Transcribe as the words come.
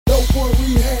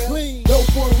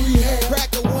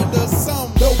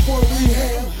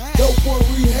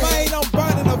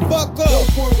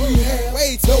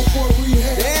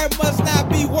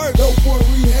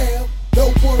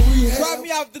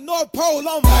have the North Pole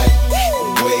on me. I'm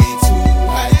way too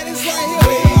hot. That is right here.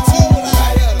 Way too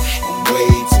hot. I'm I'm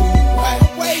way too hot.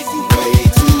 way too Way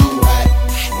too hot.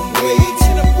 I'm way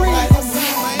too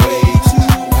hot. Way too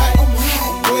hot.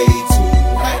 Way too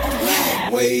hot.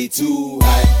 Way too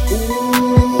hot.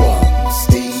 Ooh, I'm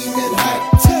steaming hot.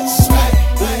 Ooh,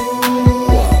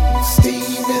 I'm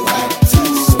steaming hot.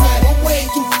 I'm way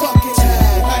too fucking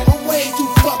hot. I'm way too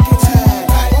fucking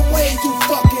hot. I'm way too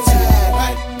fucking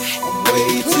hot. I'm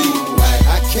way too hot.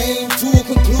 I came to a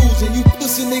conclusion. You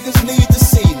pussy niggas need to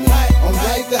see me. I'm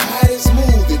like the hottest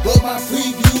movie, but my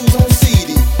previews on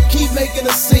CD. Keep making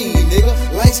a scene, nigga.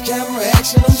 Lights, camera,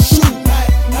 action, I'm shooting.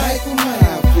 Michael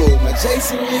Mind flow, my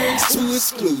Jason lyrics too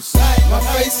exclusive. My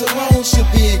face alone should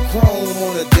be in chrome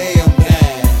on a damn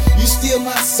dime. You steal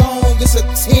my song, it's a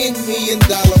 $10 million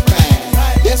fine.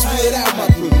 That's without my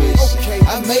permission.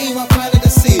 I made my final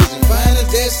decision. Final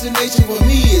destination for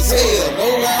me is hell. No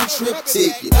round trip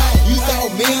ticket. You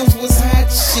thought Mims was hot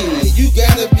shit. You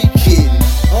gotta be kidding.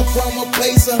 I'm from a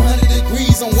place 100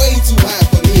 degrees. I'm way too hot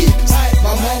for niggas.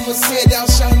 My mama said thou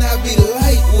shalt not be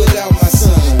light without my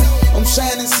son. I'm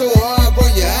shining so hard,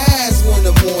 burn your eyes when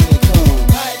the morning comes.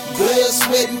 Blood,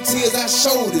 sweat, and tears, I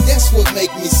showed it. That's what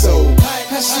make me so.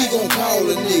 How she gon' call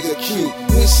a nigga cute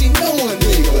when she know a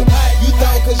nigga? You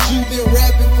thought cause you been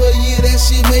rapping for a year that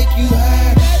shit make you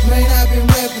high? Man, I been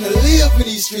rapping to live in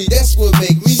these streets. That's what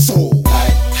make me so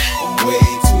hot. I'm way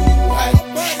too hot.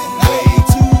 Way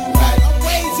too hot. I'm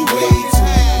way too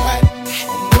hot.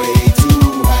 I'm way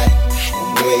too hot.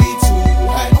 I'm way too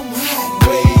hot. I'm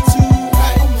way too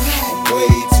hot. I'm way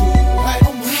too hot.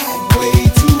 I'm way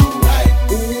too hot.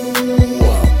 Ooh,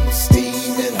 I'm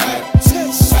steaming hot.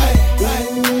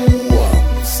 Ooh,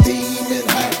 I'm steaming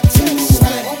hot.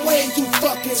 I'm way too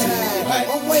fucking hot.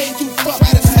 I'm way too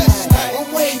fucking hot. I'm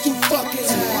way too fucking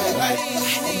hot.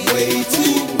 I'm way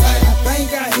too hot. I think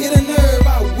I hit a nerve.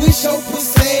 I wish your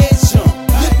pussy had jump.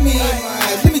 Look me in my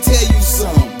eyes. Let me tell you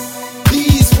something.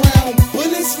 These round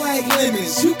bullets like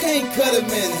lemons. You can't cut them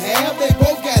in half. They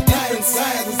both got different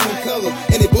sizes and color,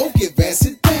 and they both get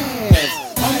acid baths.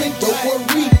 I'm in dope or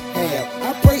rehab.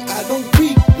 I pray I don't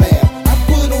relapse. I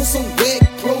put on some wet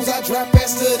clothes. I drop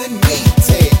faster than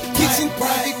Maytag. Kitchen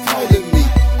private calling me.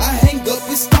 I hang up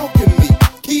and stalking me.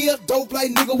 Kill dope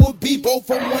like nigga would be. Both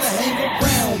of them wanna hang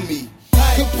around me.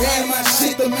 Compare my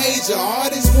shit to major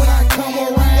artists when I come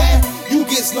around. You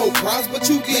get no props, but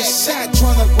you get shot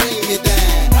trying to bring me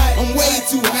down. I'm way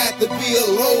too hot to be a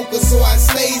local, so I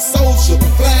stay social.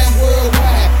 Flying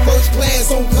worldwide, first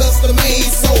class on custom made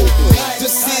sofa.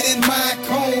 Just sit in my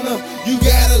corner, you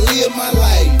gotta live my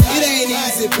life. It ain't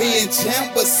easy being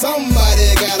champ, but somebody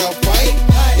gotta fight.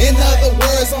 In other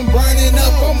words, I'm burning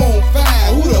up, I'm on fire.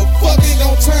 Who the fuck ain't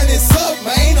gonna turn this up,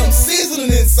 man? I'm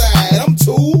sizzling inside, I'm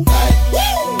too